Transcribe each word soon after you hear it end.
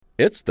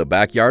It's the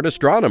Backyard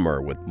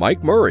Astronomer with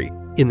Mike Murray.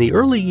 In the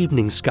early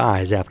evening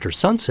skies after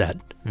sunset,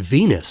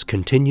 Venus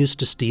continues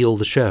to steal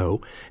the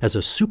show as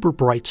a super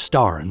bright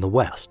star in the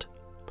west.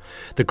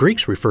 The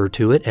Greeks referred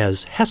to it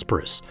as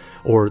Hesperus,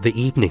 or the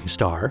evening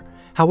star.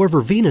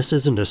 However, Venus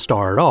isn't a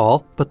star at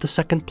all, but the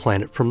second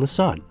planet from the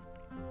sun.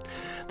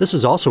 This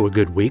is also a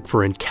good week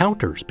for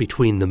encounters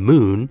between the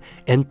moon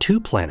and two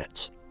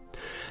planets.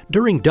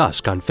 During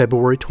dusk on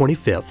February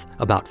 25th,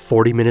 about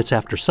 40 minutes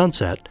after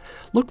sunset,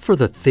 look for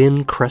the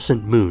thin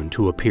crescent moon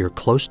to appear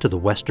close to the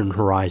western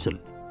horizon.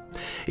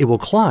 It will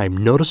climb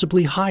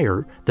noticeably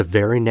higher the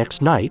very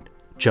next night,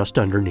 just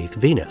underneath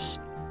Venus.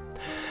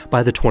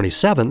 By the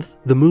 27th,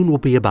 the moon will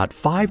be about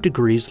 5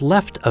 degrees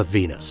left of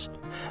Venus.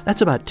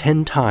 That's about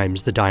 10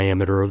 times the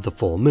diameter of the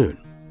full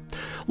moon.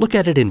 Look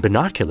at it in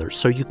binoculars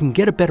so you can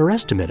get a better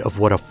estimate of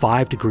what a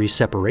 5-degree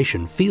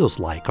separation feels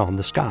like on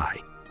the sky.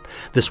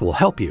 This will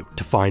help you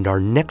to find our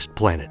next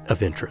planet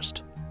of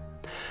interest.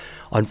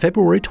 On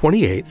February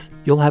 28th,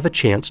 you'll have a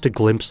chance to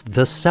glimpse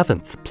the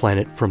 7th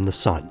planet from the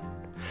sun.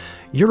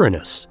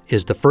 Uranus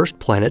is the first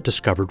planet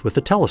discovered with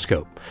a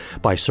telescope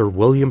by Sir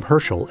William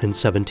Herschel in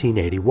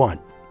 1781.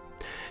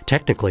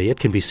 Technically, it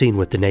can be seen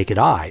with the naked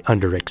eye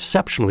under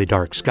exceptionally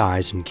dark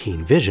skies and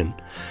keen vision,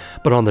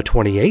 but on the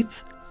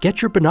 28th,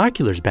 get your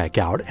binoculars back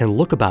out and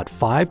look about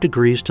 5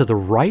 degrees to the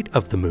right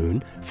of the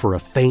moon for a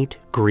faint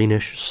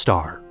greenish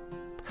star.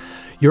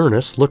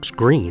 Uranus looks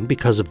green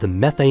because of the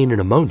methane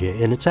and ammonia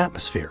in its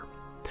atmosphere.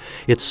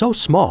 It's so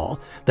small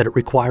that it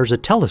requires a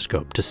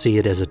telescope to see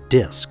it as a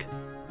disk.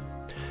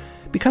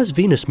 Because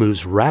Venus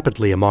moves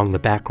rapidly among the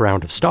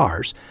background of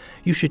stars,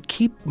 you should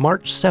keep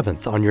March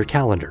 7th on your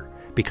calendar,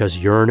 because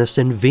Uranus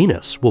and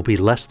Venus will be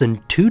less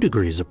than 2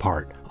 degrees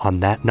apart on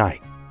that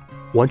night.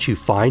 Once you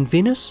find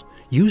Venus,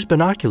 use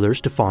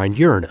binoculars to find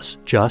Uranus,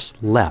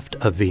 just left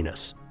of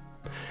Venus.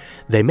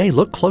 They may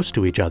look close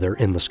to each other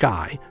in the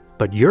sky,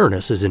 but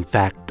Uranus is in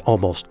fact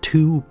almost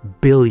 2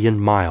 billion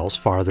miles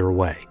farther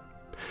away.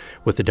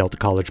 With the Delta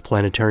College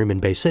Planetarium in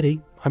Bay City,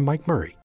 I'm Mike Murray.